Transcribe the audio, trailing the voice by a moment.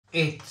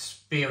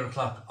It's beer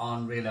o'clock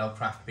on Real Ale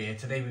Craft Beer.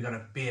 Today we've got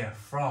a beer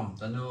from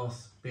the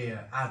North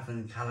Beer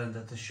Advent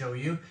Calendar to show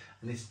you,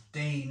 and it's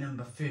day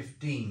number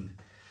 15.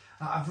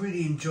 I've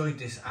really enjoyed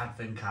this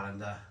Advent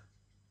Calendar.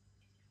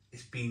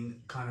 It's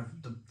been kind of,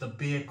 the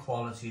beer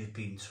quality has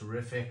been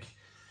terrific.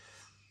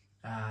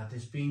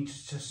 There's been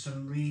just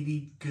some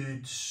really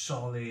good,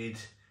 solid,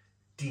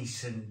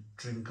 decent,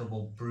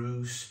 drinkable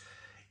brews.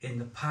 In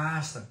the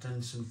past, I've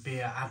done some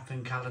beer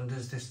Advent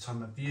Calendars this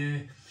time of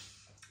year.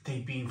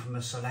 They've been from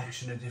a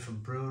selection of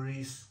different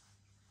breweries,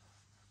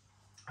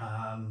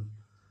 a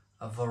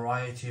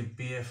variety of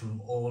beer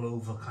from all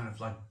over, kind of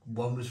like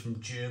one was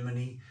from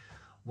Germany,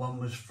 one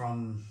was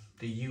from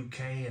the UK,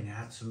 and it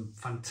had some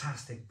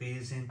fantastic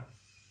beers in.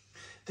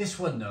 This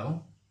one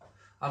though,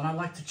 and I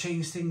like to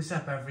change things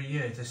up every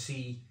year to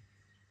see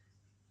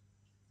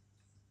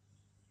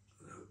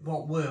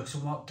what works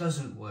and what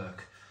doesn't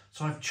work.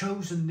 So I've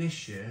chosen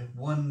this year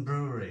one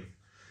brewery,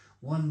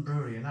 and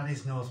that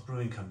is North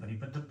Brewing Company,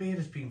 but the beer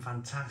has been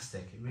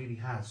fantastic, it really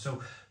has.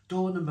 So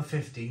door number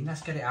 15,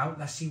 let's get it out,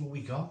 let's see what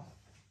we got.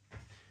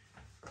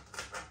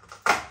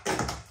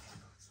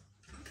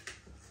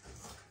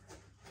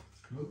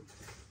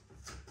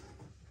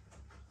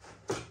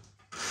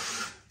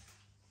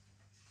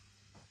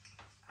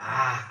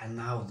 And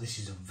now this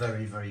is a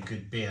very, very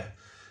good beer.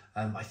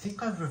 I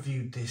think I've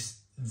reviewed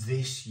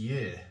this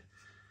year.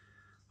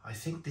 I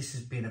think this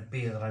has been a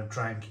beer that I've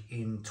drank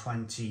in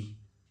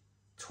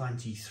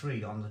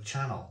 2023 on the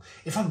channel.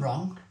 If I'm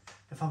wrong,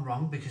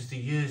 because the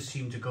years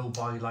seem to go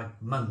by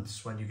like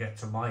months when you get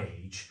to my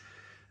age.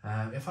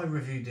 If I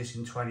reviewed this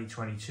in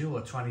 2022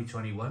 or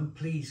 2021,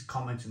 please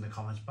comment in the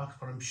comments box,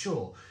 but I'm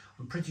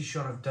pretty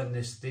sure I've done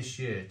this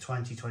year,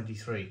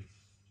 2023.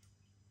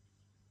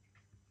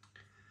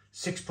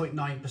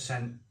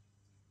 6.9%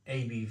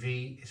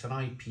 ABV, it's an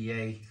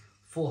IPA,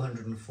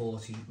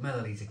 440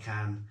 milliliter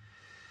can.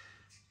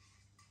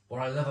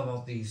 What I love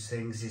about these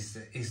things is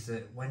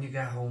that when you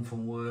get home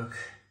from work,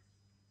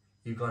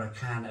 you've got a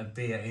can of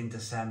beer in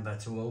December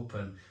to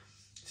open.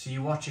 So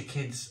you watch your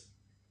kids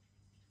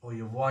or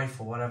your wife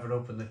or whatever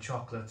open the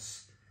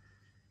chocolates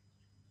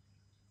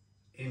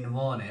in the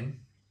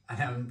morning, and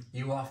then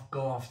you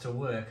go off to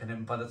work, and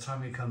then by the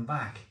time you come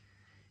back,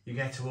 you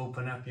get to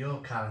open up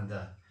your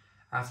calendar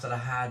after a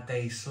hard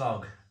day's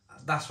slog.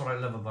 That's what I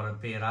love about a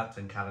beer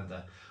Advent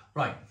Calendar.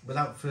 Right,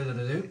 without further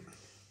ado,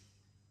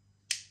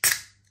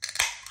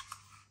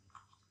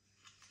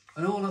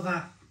 and all of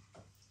that,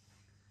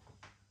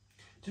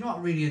 do you know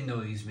what really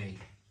annoys me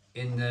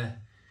in the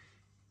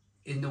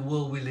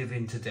world we live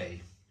in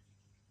today?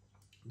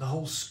 The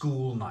whole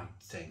school night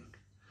thing.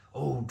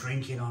 Oh,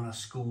 drinking on a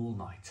school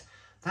night.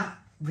 That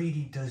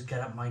really does get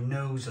up my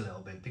nose a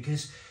little bit,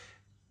 because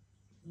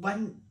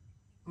when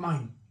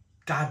my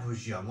dad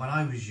was young, when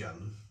I was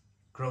young,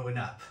 growing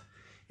up,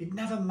 it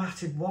never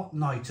mattered what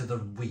night of the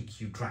week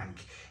you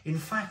drank. In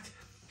fact,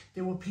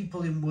 there were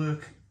people in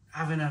work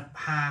having a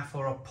half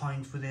or a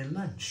pint for their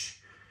lunch.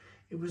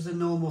 It was the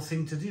normal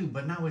thing to do,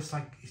 but now it's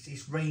like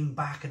it's reined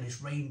back, and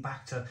it's reined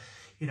back to,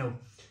 you know,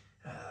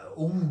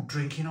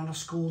 drinking on a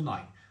school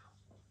night.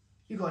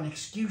 You've got an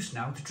excuse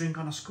now to drink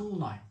on a school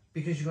night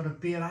because you've got a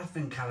beer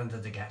Advent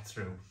Calendar to get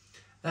through.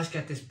 Let's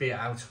get this beer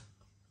out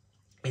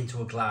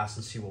into a glass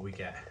and see what we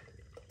get.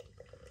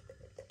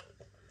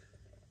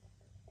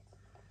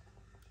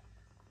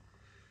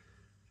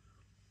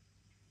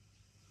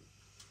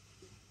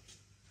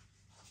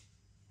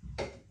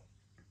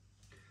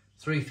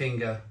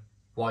 Three-finger,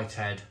 white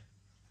head,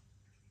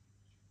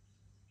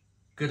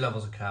 good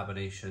levels of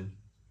carbonation,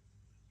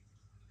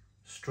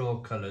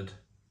 straw-coloured,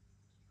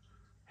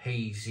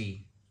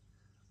 hazy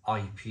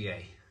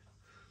IPA.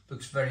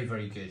 Looks very,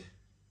 very good.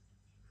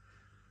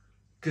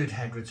 Good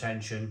head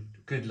retention,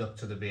 good look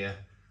to the beer.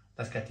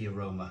 Let's get the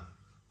aroma.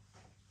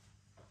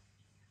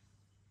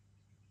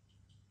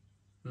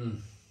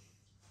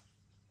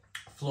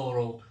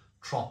 Floral,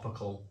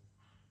 tropical.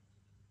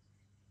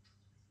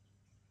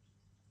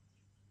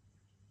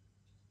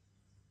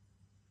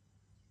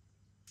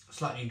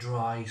 Slightly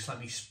dry,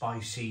 slightly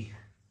spicy.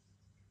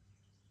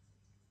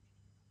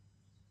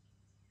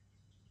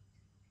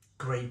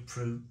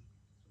 Grapefruit,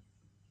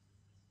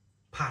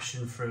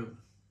 passion fruit,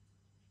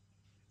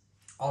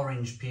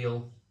 orange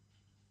peel.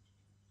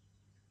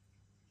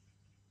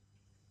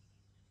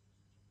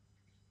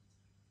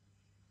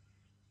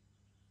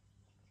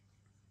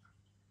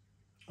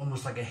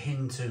 Almost like a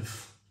hint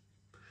of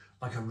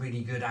like a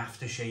really good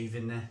aftershave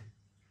in there.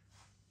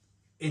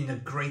 In the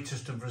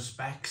greatest of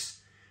respects,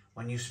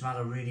 when you smell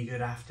a really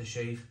good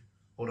aftershave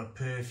or a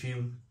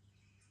perfume,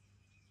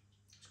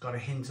 it's got a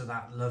hint of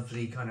that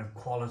lovely kind of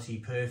quality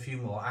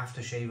perfume or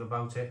aftershave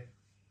about it.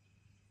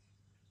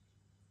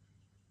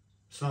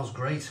 Smells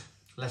great.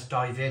 Let's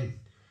dive in.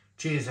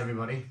 Cheers,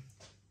 everybody.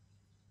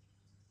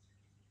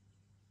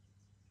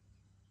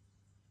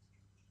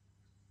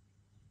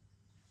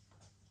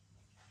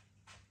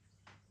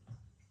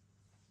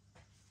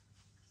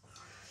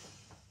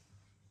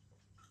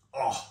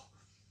 Oh,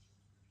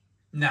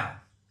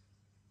 now,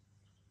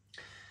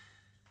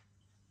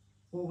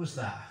 what was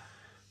that?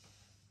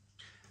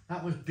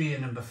 That was beer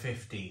number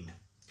 15.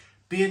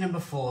 Beer number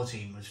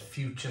 14 was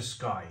Future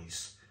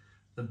Skies,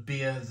 the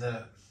beer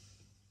that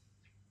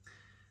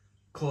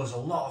caused a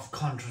lot of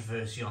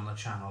controversy on the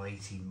channel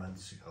 18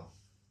 months ago.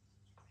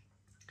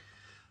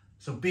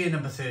 So beer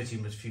number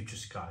 13 was Future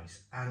Skies,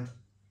 and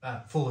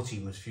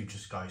 14 was Future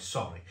Skies,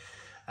 sorry.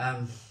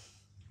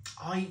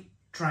 I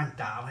drank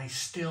that and I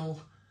still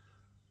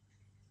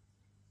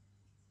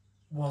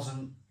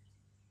wasn't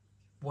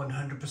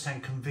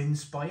 100%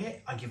 convinced by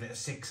it. I give it a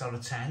 6 out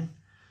of 10.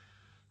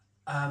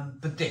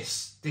 But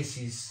this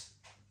is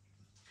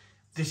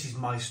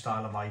my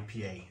style of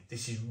IPA.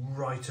 This is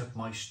right up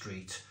my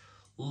street.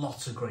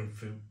 Lots of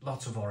grapefruit,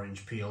 lots of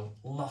orange peel,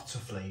 lots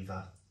of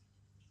flavour.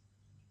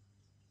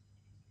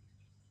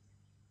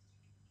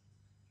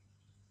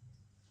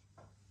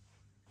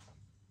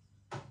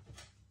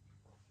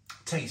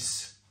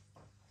 Tastes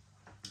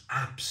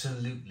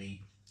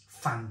absolutely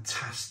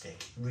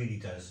fantastic, really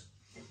does.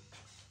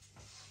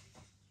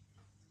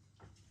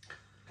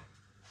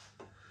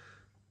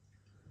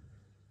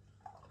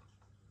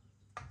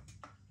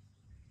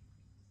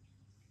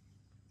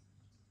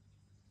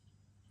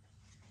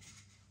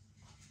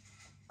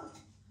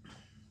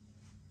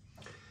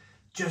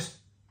 Just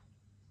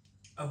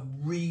a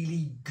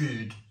really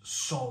good,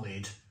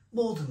 solid,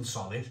 more than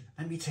solid,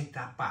 let me take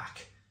that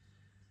back,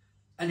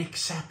 an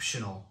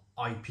exceptional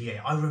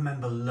IPA. I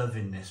remember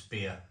loving this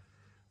beer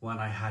when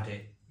I had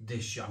it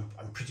this year.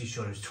 I'm pretty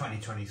sure it was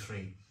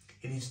 2023.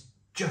 It is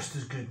just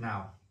as good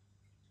now.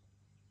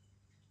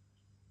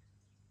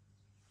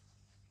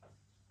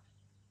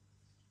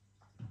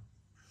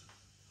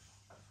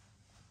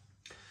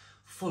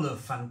 Full of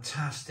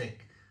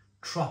fantastic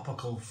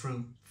tropical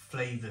fruit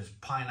flavours,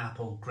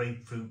 pineapple,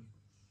 grapefruit,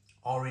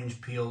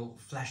 orange peel,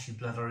 fleshy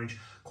blood orange,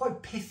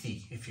 quite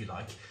pithy if you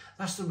like.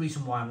 That's the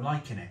reason why I'm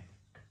liking it.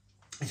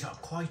 It's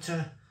got quite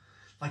a,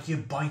 like you're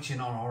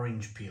biting on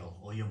orange peel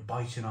or you're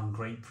biting on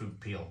grapefruit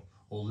peel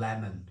or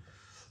lemon.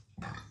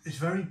 It's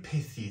very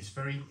pithy, it's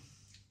very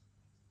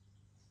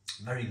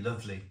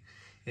lovely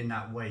in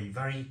that way,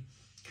 very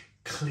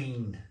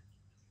clean,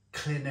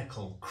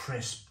 clinical,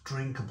 crisp,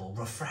 drinkable,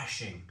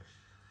 refreshing.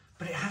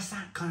 But it has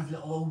that kind of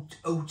little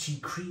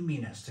oaty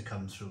creaminess to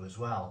come through as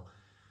well.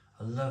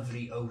 A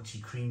lovely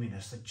oaty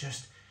creaminess that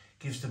just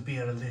gives the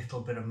beer a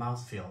little bit of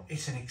mouthfeel.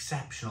 It's an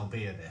exceptional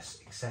beer, this,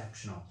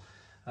 exceptional.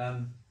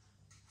 And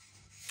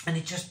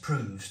it just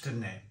proves,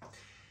 doesn't it?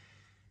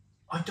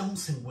 I don't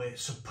think we're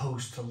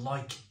supposed to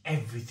like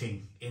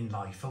everything in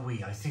life, are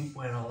we? I think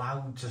we're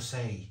allowed to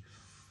say,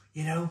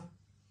 you know,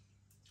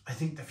 I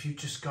think the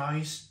Future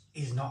Skies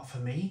is not for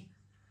me,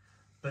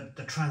 but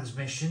the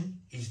Transmission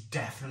is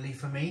definitely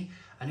for me.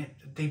 And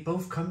they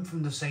both come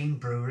from the same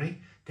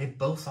brewery. They're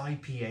both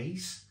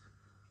IPAs.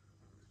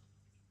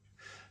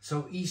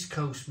 So East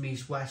Coast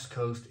meets West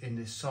Coast in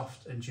this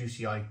soft and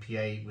juicy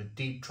IPA with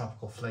deep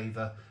tropical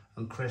flavour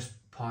and crisp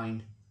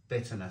pine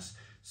bitterness.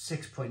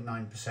 6.9%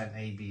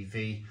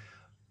 ABV.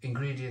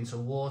 Ingredients are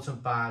water,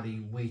 barley,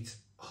 wheat,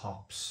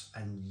 hops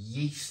and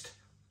yeast.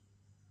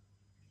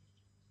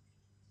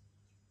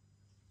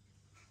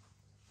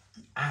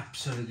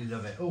 Absolutely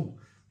love it. Oh,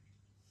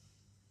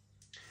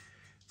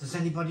 does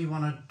anybody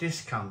want a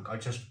discount? I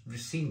just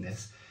seen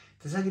this.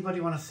 Does anybody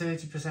want a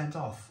 30%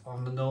 off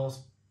on the North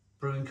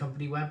Brewing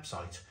Company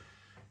website?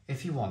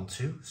 If you want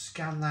to,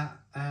 scan that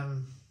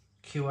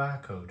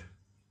QR code.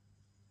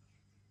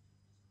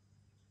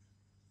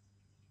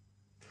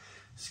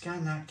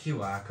 Scan that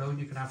QR code,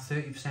 you can have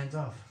 30%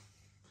 off.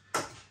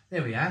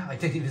 There we are. I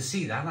didn't even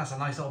see that. That's a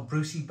nice little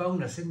Brucey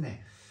bonus, isn't it?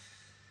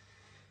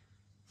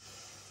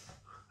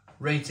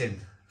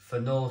 Rating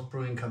for North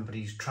Brewing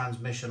Company's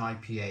Transmission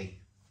IPA.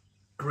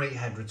 Great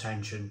head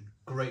retention,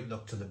 great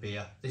look to the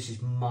beer. This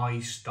is my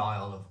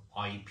style of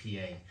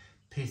IPA.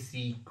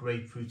 Pithy,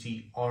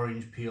 grapefruity,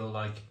 orange peel,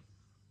 like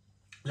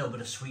a little bit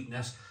of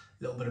sweetness,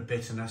 a little bit of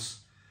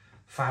bitterness.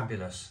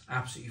 Fabulous,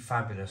 absolutely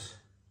fabulous.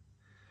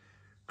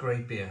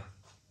 Great beer.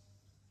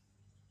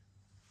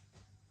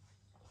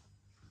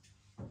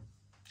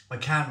 I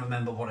can't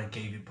remember what I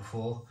gave it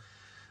before,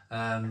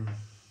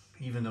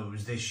 even though it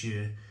was this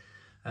year.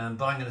 But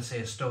I'm going to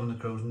say a Stone the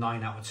Crow's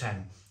 9 out of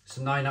 10. It's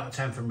a 9 out of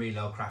 10 from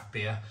Reload Craft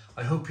Beer.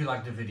 I hope you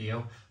liked the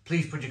video.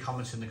 Please put your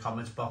comments in the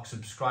comments box.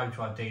 Subscribe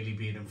to our daily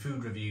beer and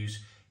food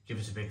reviews. Give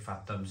us a big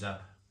fat thumbs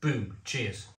up. Boom. Cheers.